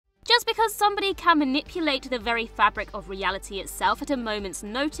Just because somebody can manipulate the very fabric of reality itself at a moment's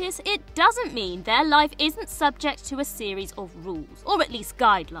notice, it doesn't mean their life isn't subject to a series of rules, or at least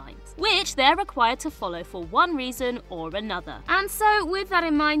guidelines, which they're required to follow for one reason or another. And so, with that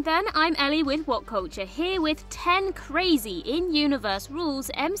in mind then, I'm Ellie with What Culture, here with 10 crazy in-universe rules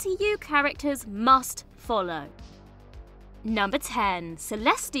MCU characters must follow. Number 10.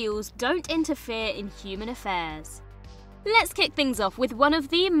 Celestials don't interfere in human affairs. Let's kick things off with one of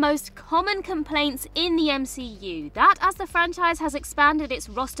the most common complaints in the MCU, that as the franchise has expanded its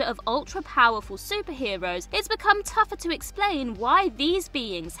roster of ultra-powerful superheroes, it's become tougher to explain why these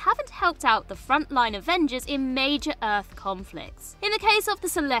beings haven't helped out the frontline Avengers in major Earth conflicts. In the case of the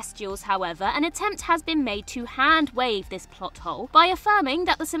Celestials, however, an attempt has been made to hand-wave this plot hole by affirming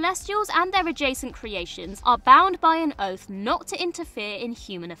that the Celestials and their adjacent creations are bound by an oath not to interfere in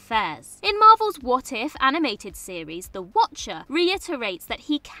human affairs. In Marvel's What If animated series, the Watcher reiterates that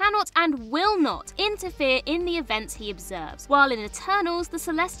he cannot and will not interfere in the events he observes, while in Eternals, the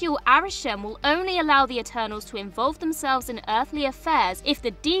celestial Arishem will only allow the Eternals to involve themselves in earthly affairs if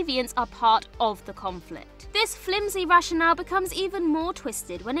the Deviants are part of the conflict. This flimsy rationale becomes even more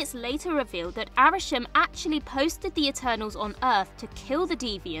twisted when it's later revealed that Arishem actually posted the Eternals on Earth to kill the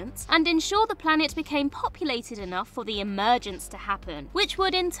Deviants and ensure the planet became populated enough for the emergence to happen, which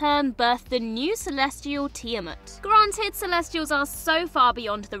would in turn birth the new celestial Tiamat. Granted, Celestials are so far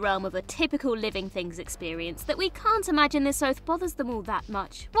beyond the realm of a typical living things experience that we can't imagine this oath bothers them all that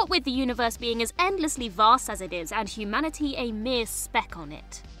much, what with the universe being as endlessly vast as it is and humanity a mere speck on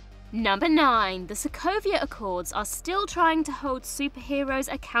it. Number 9. The Sokovia Accords are still trying to hold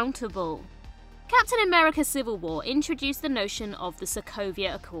superheroes accountable. Captain America Civil War introduced the notion of the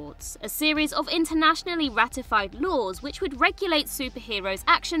Sokovia Accords, a series of internationally ratified laws which would regulate superheroes'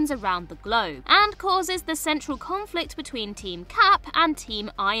 actions around the globe, and causes the central conflict between Team Cap and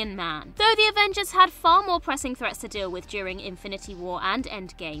Team Iron Man. Though the Avengers had far more pressing threats to deal with during Infinity War and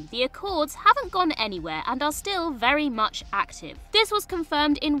Endgame, the Accords haven't gone anywhere and are still very much active. This was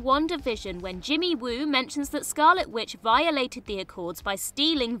confirmed in WandaVision when Jimmy Woo mentions that Scarlet Witch violated the Accords by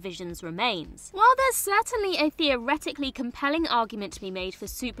stealing Vision's remains. While there's certainly a theoretically compelling argument to be made for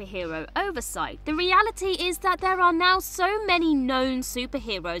superhero oversight, the reality is that there are now so many known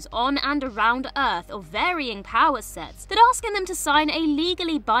superheroes on and around Earth of varying power sets that asking them to sign a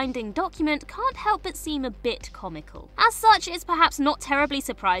legally binding document can't help but seem a bit comical. As such, it's perhaps not terribly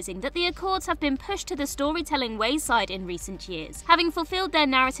surprising that the Accords have been pushed to the storytelling wayside in recent years, having fulfilled their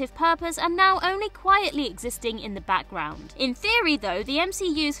narrative purpose and now only quietly existing in the background. In theory though, the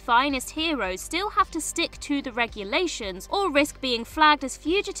MCU's finest heroes still have to stick to the regulations or risk being flagged as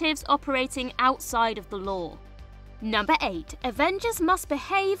fugitives operating outside of the law. Number 8. Avengers must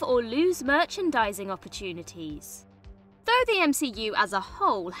behave or lose merchandising opportunities. Though the MCU as a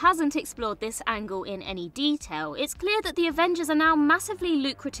whole hasn't explored this angle in any detail, it's clear that the Avengers are now massively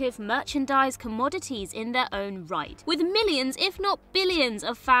lucrative merchandise commodities in their own right, with millions if not billions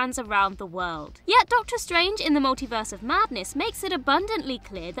of fans around the world. Yet Doctor Strange in the Multiverse of Madness makes it abundantly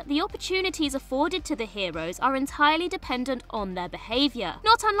clear that the opportunities afforded to the heroes are entirely dependent on their behaviour,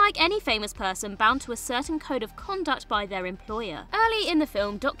 not unlike any famous person bound to a certain code of conduct by their employer. Early in the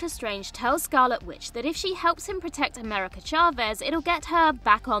film, Doctor Strange tells Scarlet Witch that if she helps him protect America Chavez, it'll get her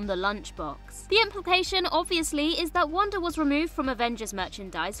back on the lunchbox. The implication, obviously, is that Wanda was removed from Avengers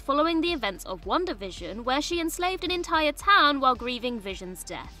merchandise following the events of WandaVision, where she enslaved an entire town while grieving Vision's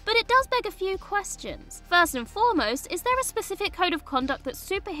death. But it does beg a few questions. First and foremost, is there a specific code of conduct that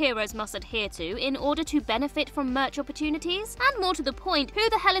superheroes must adhere to in order to benefit from merch opportunities? And more to the point, who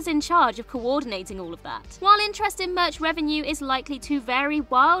the hell is in charge of coordinating all of that? While interest in merch revenue is likely to vary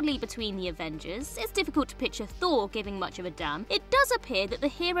wildly between the Avengers, it's difficult to picture Thor giving much of a damn, it does appear that the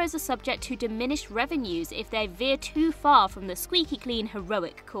heroes are subject to diminished revenues if they veer too far from the squeaky clean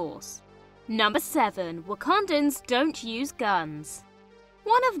heroic course. Number 7. Wakandans don't use guns.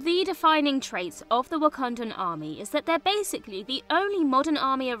 One of the defining traits of the Wakandan army is that they're basically the only modern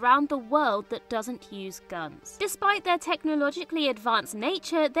army around the world that doesn't use guns. Despite their technologically advanced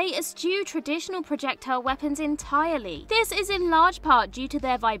nature, they eschew traditional projectile weapons entirely. This is in large part due to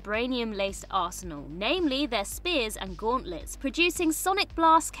their vibranium-laced arsenal, namely their spears and gauntlets, producing sonic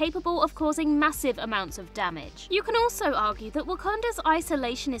blasts capable of causing massive amounts of damage. You can also argue that Wakanda's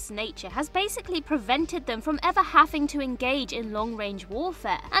isolationist nature has basically prevented them from ever having to engage in long-range warfare,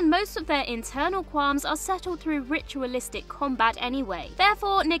 and most of their internal qualms are settled through ritualistic combat anyway,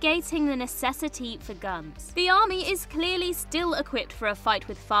 therefore negating the necessity for guns. The army is clearly still equipped for a fight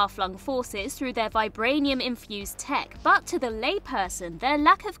with far-flung forces through their vibranium-infused tech, but to the layperson, their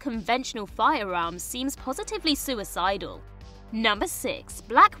lack of conventional firearms seems positively suicidal. Number 6.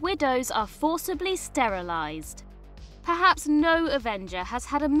 Black Widows are forcibly sterilized. Perhaps no Avenger has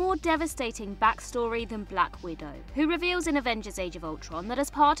had a more devastating backstory than Black Widow, who reveals in Avengers Age of Ultron that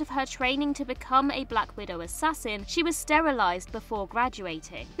as part of her training to become a Black Widow assassin, she was sterilized before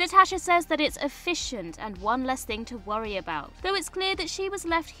graduating. Natasha says that it's efficient and one less thing to worry about, though it's clear that she was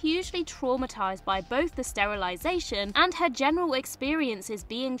left hugely traumatized by both the sterilization and her general experiences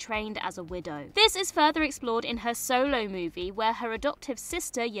being trained as a widow. This is further explored in her solo movie, where her adoptive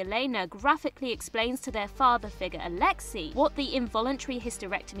sister Yelena graphically explains to their father figure Alexei what the involuntary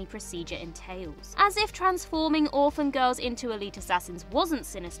hysterectomy procedure entails. As if transforming orphan girls into elite assassins wasn't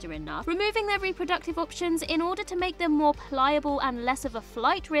sinister enough, removing their reproductive options in order to make them more pliable and less of a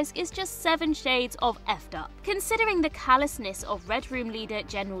flight risk is just 7 shades of effed up. Considering the callousness of Red Room leader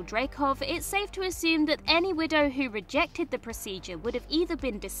General Dreykov, it's safe to assume that any widow who rejected the procedure would have either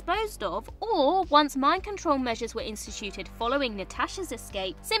been disposed of or, once mind control measures were instituted following Natasha's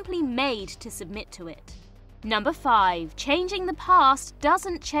escape, simply made to submit to it. Number 5. Changing the past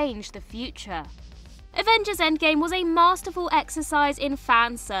doesn't change the future. Avengers Endgame was a masterful exercise in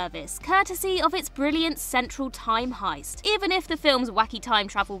fan service, courtesy of its brilliant central time heist, even if the film's wacky time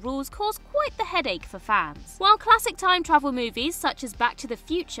travel rules cause quite the headache for fans. While classic time travel movies such as Back to the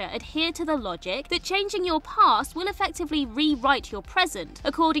Future adhere to the logic that changing your past will effectively rewrite your present,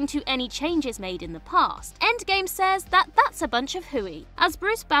 according to any changes made in the past, Endgame says that that's a bunch of hooey. As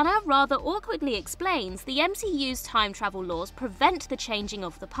Bruce Banner rather awkwardly explains, the MCU's time travel laws prevent the changing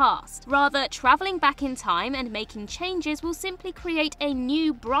of the past. Rather, travelling back in time and making changes will simply create a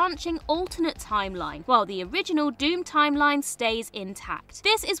new branching alternate timeline, while the original Doom timeline stays intact.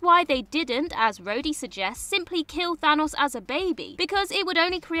 This is why they didn't, as Rhodey suggests, simply kill Thanos as a baby, because it would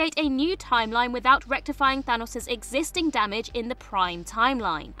only create a new timeline without rectifying Thanos' existing damage in the Prime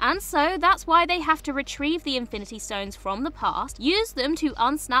timeline. And so that's why they have to retrieve the Infinity Stones from the past, use them to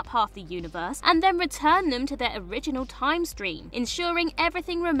unsnap half the universe, and then return them to their original time stream, ensuring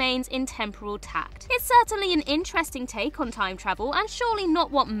everything remains in temporal tact. It's certainly an interesting take on time travel, and surely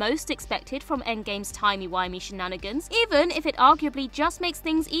not what most expected from Endgame's timey-wimey shenanigans, even if it arguably just makes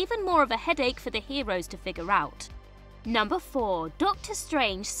things even more of a headache for the heroes to figure out. Number 4. Doctor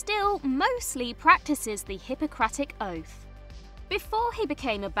Strange still mostly practices the Hippocratic Oath. Before he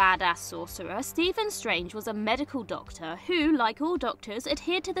became a badass sorcerer, Stephen Strange was a medical doctor who, like all doctors,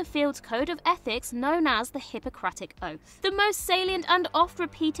 adhered to the field's code of ethics known as the Hippocratic Oath. The most salient and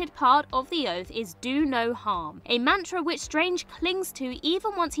oft-repeated part of the oath is do no harm, a mantra which Strange clings to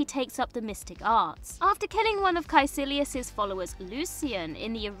even once he takes up the mystic arts. After killing one of Caecilius' followers, Lucian,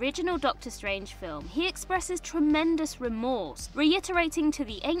 in the original Doctor Strange film, he expresses tremendous remorse, reiterating to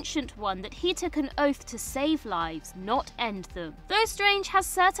the Ancient One that he took an oath to save lives, not end them. Though Strange has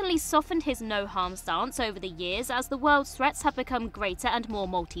certainly softened his no-harm stance over the years as the world's threats have become greater and more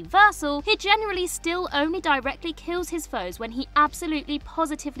multiversal, he generally still only directly kills his foes when he absolutely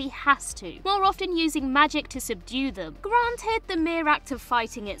positively has to, more often using magic to subdue them. Granted, the mere act of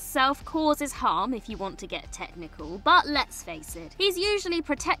fighting itself causes harm if you want to get technical, but let's face it, he's usually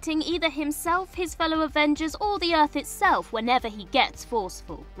protecting either himself, his fellow Avengers, or the Earth itself whenever he gets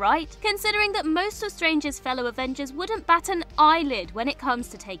forceful, right? Considering that most of Strange's fellow Avengers wouldn't bat an eyelid when it comes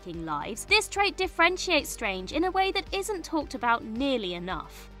to taking lives, this trait differentiates Strange in a way that isn't talked about nearly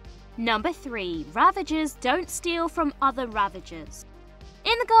enough. Number 3. Ravagers don't steal from other Ravagers.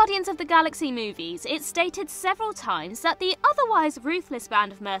 In the Guardians of the Galaxy movies, it's stated several times that the otherwise ruthless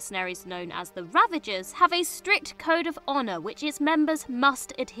band of mercenaries known as the Ravagers have a strict code of honor which its members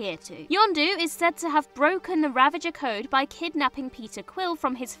must adhere to. Yondu is said to have broken the Ravager code by kidnapping Peter Quill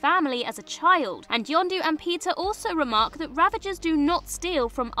from his family as a child, and Yondu and Peter also remark that Ravagers do not steal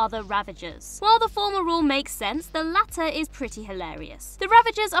from other Ravagers. While the former rule makes sense, the latter is pretty hilarious. The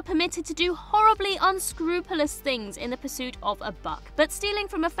Ravagers are permitted to do horribly unscrupulous things in the pursuit of a buck, but stealing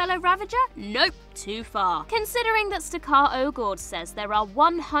from a fellow Ravager? Nope, too far. Considering that Stakar Ogord says there are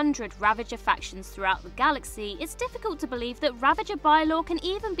 100 Ravager factions throughout the galaxy, it's difficult to believe that Ravager bylaw can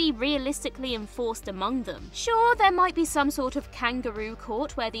even be realistically enforced among them. Sure, there might be some sort of kangaroo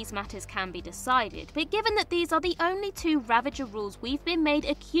court where these matters can be decided, but given that these are the only 2 Ravager rules we've been made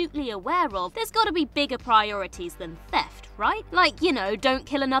acutely aware of, there's gotta be bigger priorities than theft, right? Like, you know, don't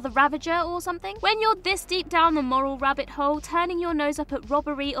kill another Ravager or something? When you're this deep down the moral rabbit hole, turning your nose up at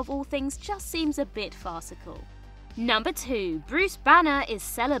robbery of all things just seems a bit farcical. Number 2. Bruce Banner is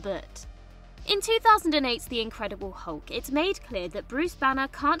celibate. In 2008's The Incredible Hulk, it's made clear that Bruce Banner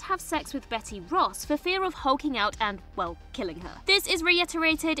can't have sex with Betty Ross for fear of hulking out and, well, killing her. This is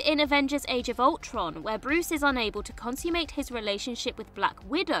reiterated in Avengers Age of Ultron, where Bruce is unable to consummate his relationship with Black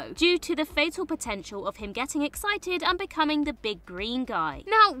Widow due to the fatal potential of him getting excited and becoming the big green guy.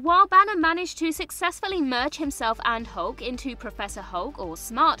 Now, while Banner managed to successfully merge himself and Hulk into Professor Hulk or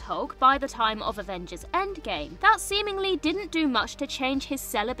Smart Hulk by the time of Avengers Endgame, that seemingly didn't do much to change his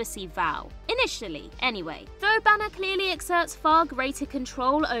celibacy vow. Initially, anyway. Though Banner clearly exerts far greater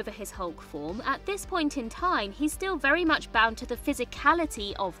control over his Hulk form, at this point in time he's still very much bound to the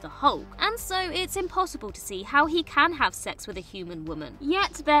physicality of the Hulk, and so it's impossible to see how he can have sex with a human woman.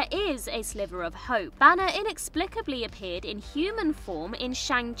 Yet there is a sliver of hope. Banner inexplicably appeared in human form in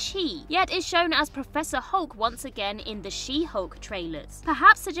Shang-Chi, yet is shown as Professor Hulk once again in the She-Hulk trailers,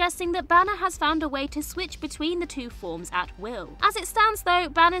 perhaps suggesting that Banner has found a way to switch between the two forms at will. As it stands though,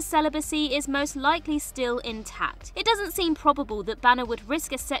 Banner's celibacy is most likely still intact. It doesn't seem probable that Banner would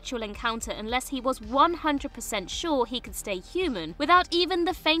risk a sexual encounter unless he was 100% sure he could stay human without even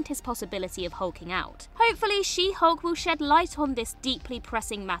the faintest possibility of hulking out. Hopefully, She-Hulk will shed light on this deeply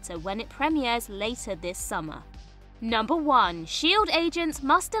pressing matter when it premieres later this summer. Number 1. S.H.I.E.L.D. agents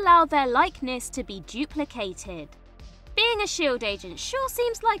must allow their likeness to be duplicated. Being a S.H.I.E.L.D. agent sure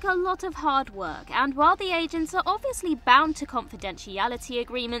seems like a lot of hard work, and while the agents are obviously bound to confidentiality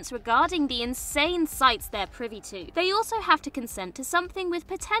agreements regarding the insane sites they're privy to, they also have to consent to something with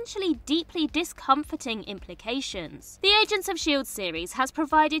potentially deeply discomforting implications. The Agents of S.H.I.E.L.D. series has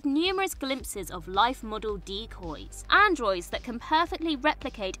provided numerous glimpses of life model decoys, androids that can perfectly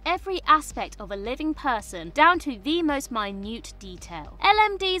replicate every aspect of a living person down to the most minute detail.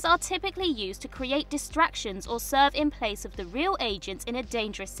 LMDs are typically used to create distractions or serve in place of the real agents in a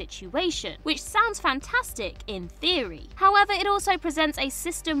dangerous situation, which sounds fantastic in theory. However, it also presents a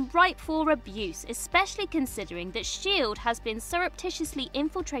system ripe for abuse, especially considering that S.H.I.E.L.D. has been surreptitiously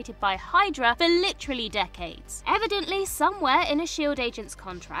infiltrated by Hydra for literally decades. Evidently, somewhere in a S.H.I.E.L.D. agent's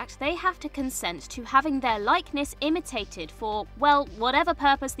contract, they have to consent to having their likeness imitated for, well, whatever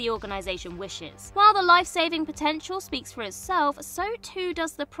purpose the organization wishes. While the life-saving potential speaks for itself, so too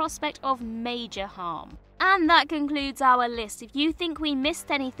does the prospect of major harm. And that concludes our list. If you think we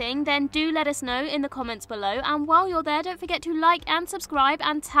missed anything, then do let us know in the comments below, and while you're there, don't forget to like and subscribe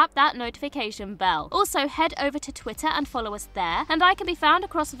and tap that notification bell. Also, head over to Twitter and follow us there, and I can be found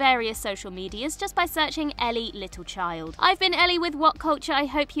across various social medias just by searching Ellie Littlechild. I've been Ellie with What Culture. I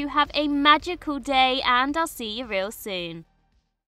hope you have a magical day, and I'll see you real soon.